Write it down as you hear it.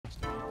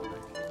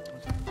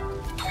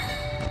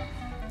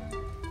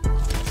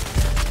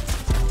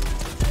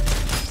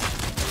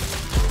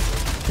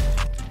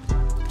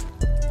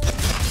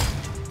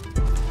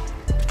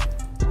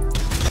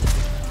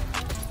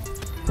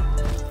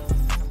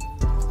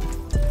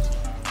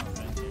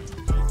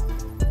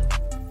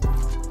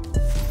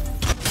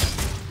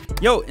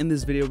Yo, in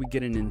this video we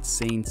get an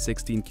insane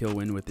 16 kill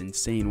win with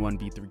insane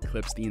 1v3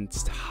 clips the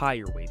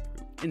entire way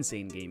through.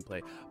 Insane gameplay.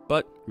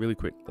 But really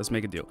quick, let's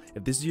make a deal.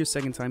 If this is your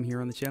second time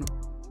here on the channel,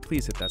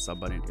 please hit that sub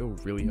button. It will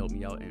really help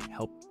me out and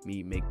help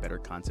me make better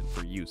content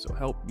for you. So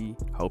help me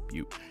help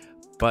you.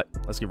 But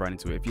let's get right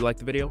into it. If you like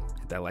the video,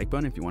 hit that like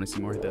button. If you want to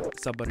see more, hit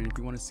that sub button. If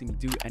you want to see me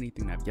do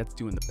anything that I've yet to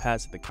do in the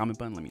past, hit the comment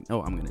button. Let me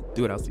know. I'm gonna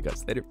do it. I'll see you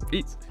guys later.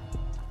 Peace.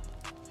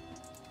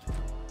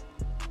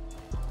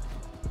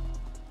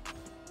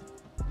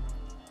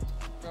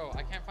 Bro,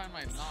 I can't find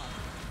my knock.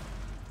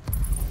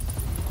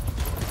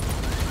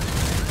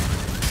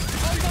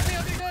 Oh, you got me,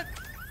 I'm dead!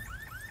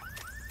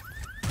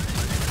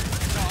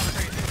 No, I'm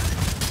crazy.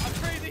 I'm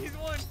crazy, he's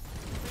won!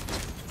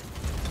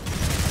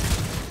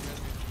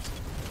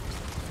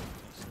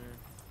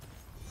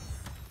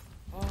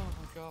 Oh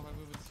my god, my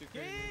movement's too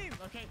crazy. Game!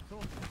 Okay,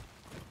 cool.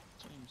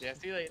 Yeah,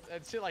 see, like,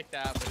 shit like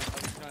that, but it's,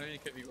 you know what I mean?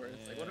 It could be worse.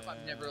 Like, what if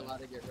I'm never allowed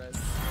to get res?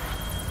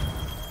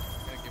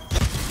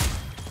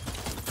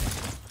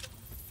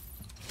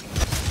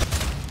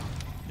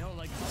 No,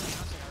 like,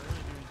 honestly, I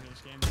really do enjoy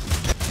this game.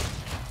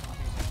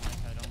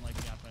 I don't like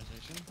the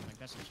optimization. Like,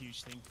 that's a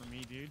huge thing for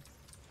me, dude.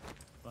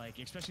 Like,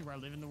 especially where I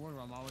live in the world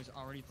where I'm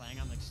already playing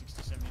on, like,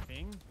 60, 70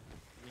 ping.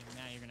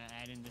 Now you're gonna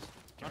add in this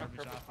garbage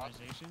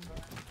optimization.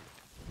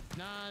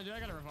 Nah, dude, I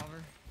got a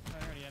revolver.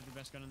 I already have the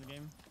best gun in the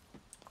game.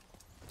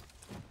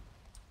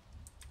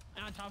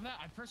 And on top of that,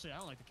 I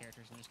don't like the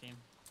characters in this game.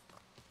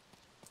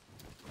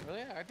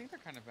 Really? I think they're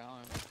kind of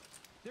balanced.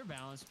 They're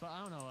balanced, but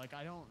I don't know, like,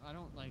 I don't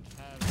like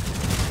have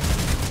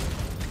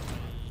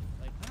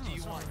like, I don't Do know,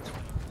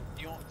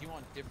 you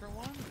want different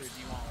ones or do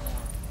you want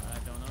more? I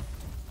don't know.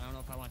 I don't know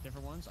if I want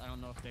different ones. I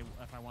don't know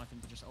if I want them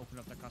to just open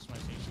up the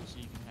customization so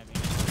you can have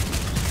game.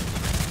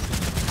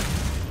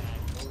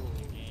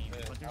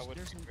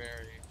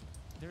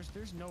 But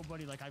there's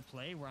nobody like I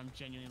play where I'm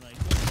genuinely like,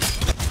 you know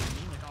what I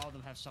mean? Like all of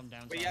them have some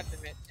downside. But you have to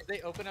admit, if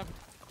they open up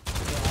the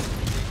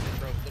optimization,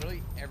 bro,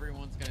 literally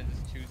everyone's gonna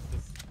just choose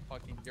this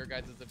fucking your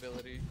guys'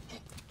 ability.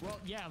 Well,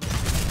 yeah, like,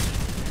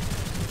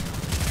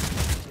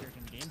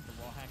 in the game, the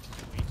wall hacks is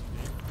way too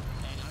good.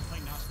 And I'm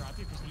playing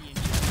Nosferatu because the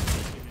invis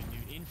is good,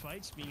 dude. In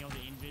fights, being able to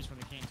invis where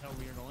they can't tell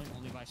where you're going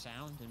only by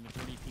sound, and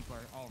majority of people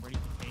are already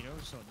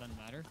potatoes, so it doesn't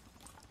matter.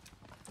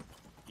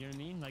 You know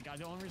what I mean? Like,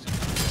 the only reason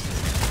invis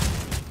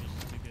is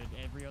too good.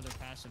 Every other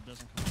passive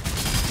doesn't come out.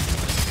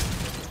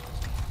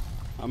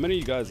 How many of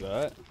you guys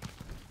are at?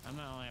 I'm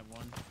only at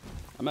 1.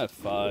 I'm at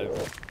 5.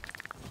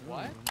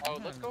 What? Oh,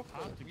 let's go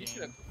for it. You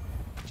should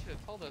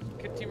have told us.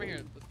 Good team right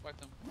here. Let's fight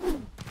them.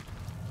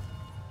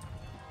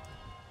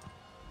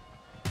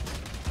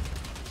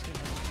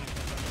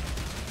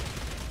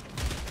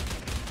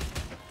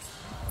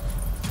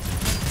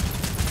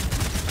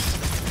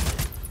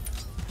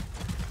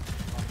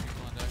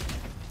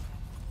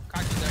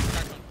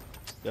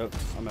 Yep,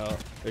 I'm out.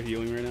 They're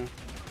healing right now.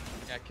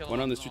 Yeah, kill one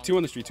on the street, 2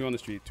 on the street, 2 on the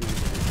street, 2 on the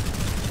street.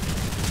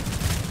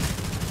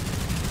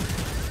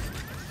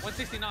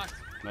 160 knocked.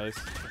 Nice.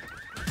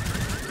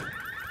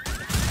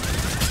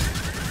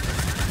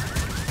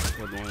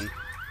 Good one.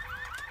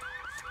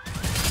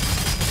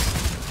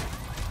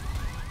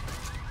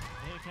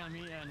 Hey, count me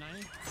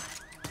 90.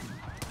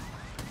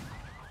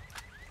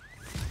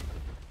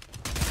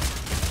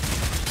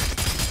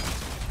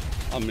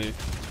 On me.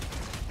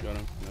 Got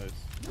him. Nice.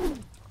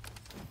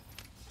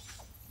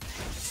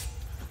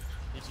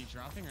 Is he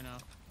dropping or no?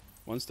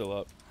 One's still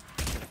up.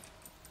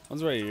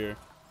 One's right here.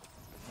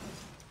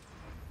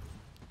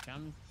 Okay,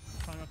 I'm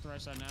coming up the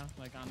right side now,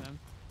 like on them.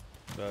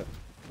 Bet.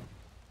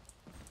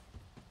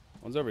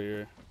 One's over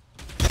here.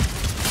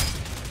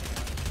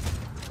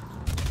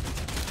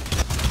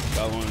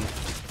 Got one.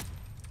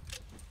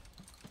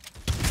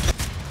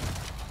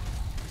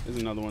 There's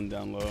another one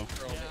down low.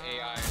 Bro, the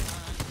AI.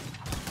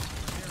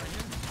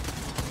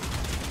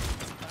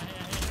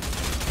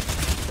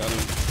 Got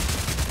him.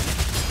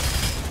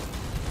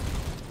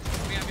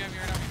 Me right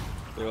now.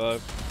 They're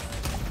alive.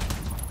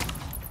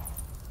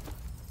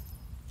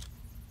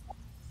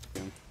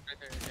 Right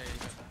there. Yeah, you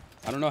got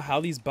that. I don't know how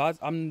these bots.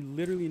 I'm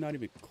literally not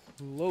even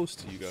close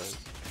to you guys.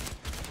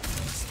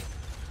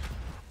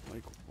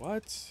 Like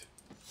what?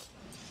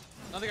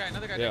 Another guy.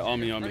 Yeah, on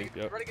me. You're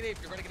Yep. ready to get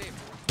ape.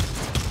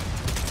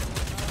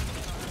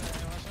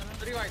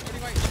 30 white.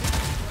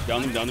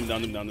 Down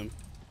them.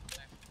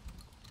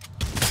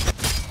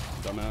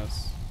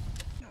 Dumbass.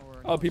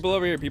 Oh, people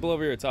over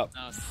here, top.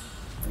 No.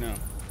 Right now.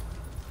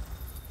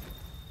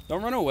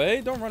 Don't run away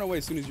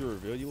as soon as you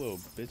reveal, you little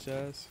bitch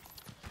ass.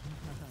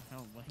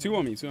 2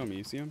 on me,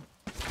 you see him?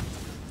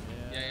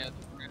 Yeah.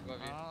 Right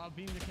above you. I'll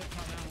beam the kit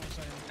top down 1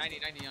 second.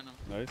 90 on him.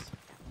 Nice.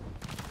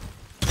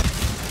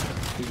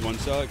 He's one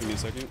shot, give me a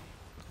second.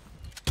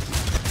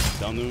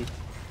 Down them.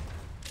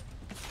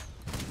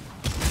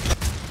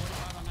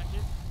 45 on that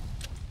kit.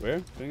 Where?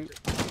 Dang it.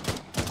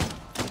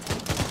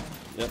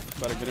 Yep,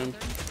 about to get him.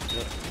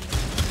 Yep.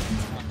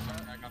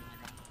 I got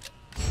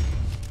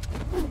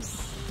him.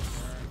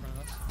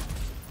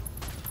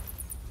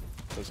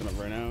 Closing up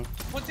right now.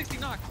 160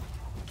 knocked.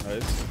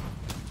 Nice.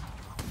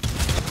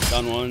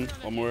 Down one.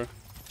 One more.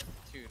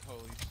 Dude,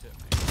 holy shit,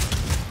 man.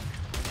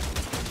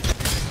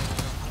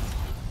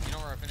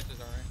 finish this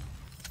alright.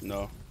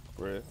 No.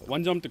 Right.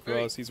 One jumped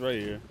across. He's right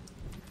here.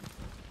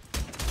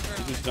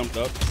 He just jumped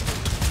up.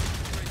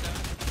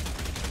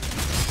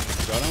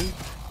 Got him?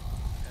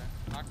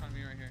 Yeah, knocked on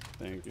me right here.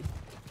 Thank you.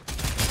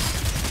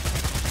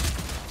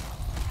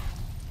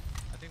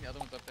 I think the other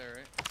one's up there,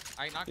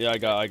 right? Yeah, I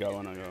got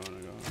one.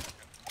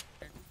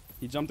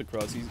 He jumped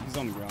across. He's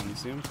on the ground. You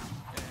see him?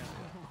 Yeah.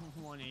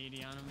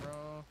 180 on him,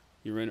 bro.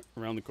 He ran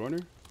around the corner?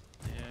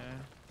 Yeah.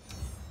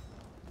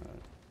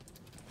 Alright.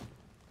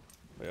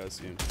 Oh, yeah, I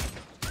see him.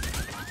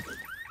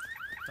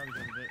 Probably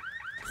got a bit.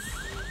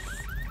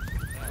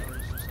 That or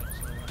it's just like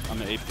so. I'm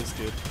gonna ape this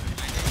kid.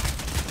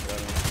 Got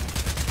him.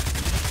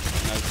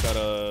 And I just got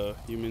a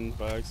human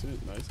by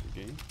accident. Nice, good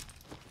game.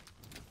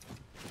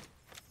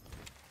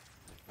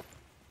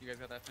 You guys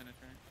got that finish,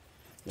 right?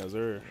 Yes,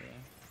 sir. Yeah.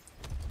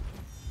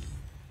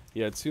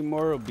 Yeah, 2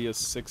 more will be a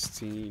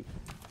 16.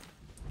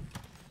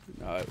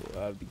 Alright,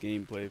 we'll have the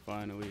gameplay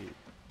finally.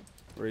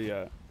 Where you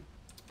at?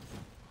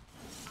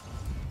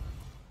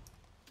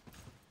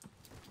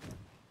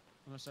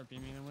 I'm gonna start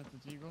beaming them with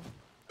the Eagle.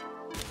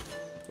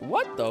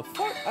 What the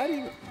fuck?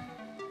 I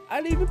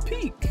didn't even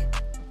peek.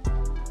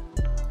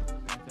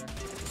 Right there.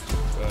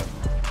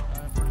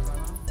 45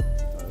 on.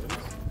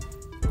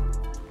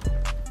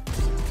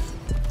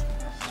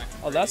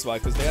 Oh, that's why,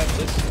 because they have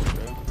this shit,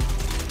 bro.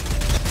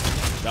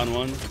 Down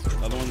one.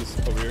 Another one is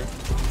over here.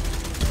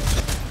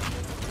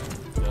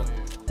 Yeah.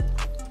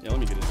 Yeah, let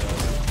me get his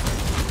ass.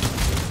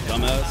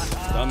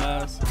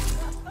 Dumbass.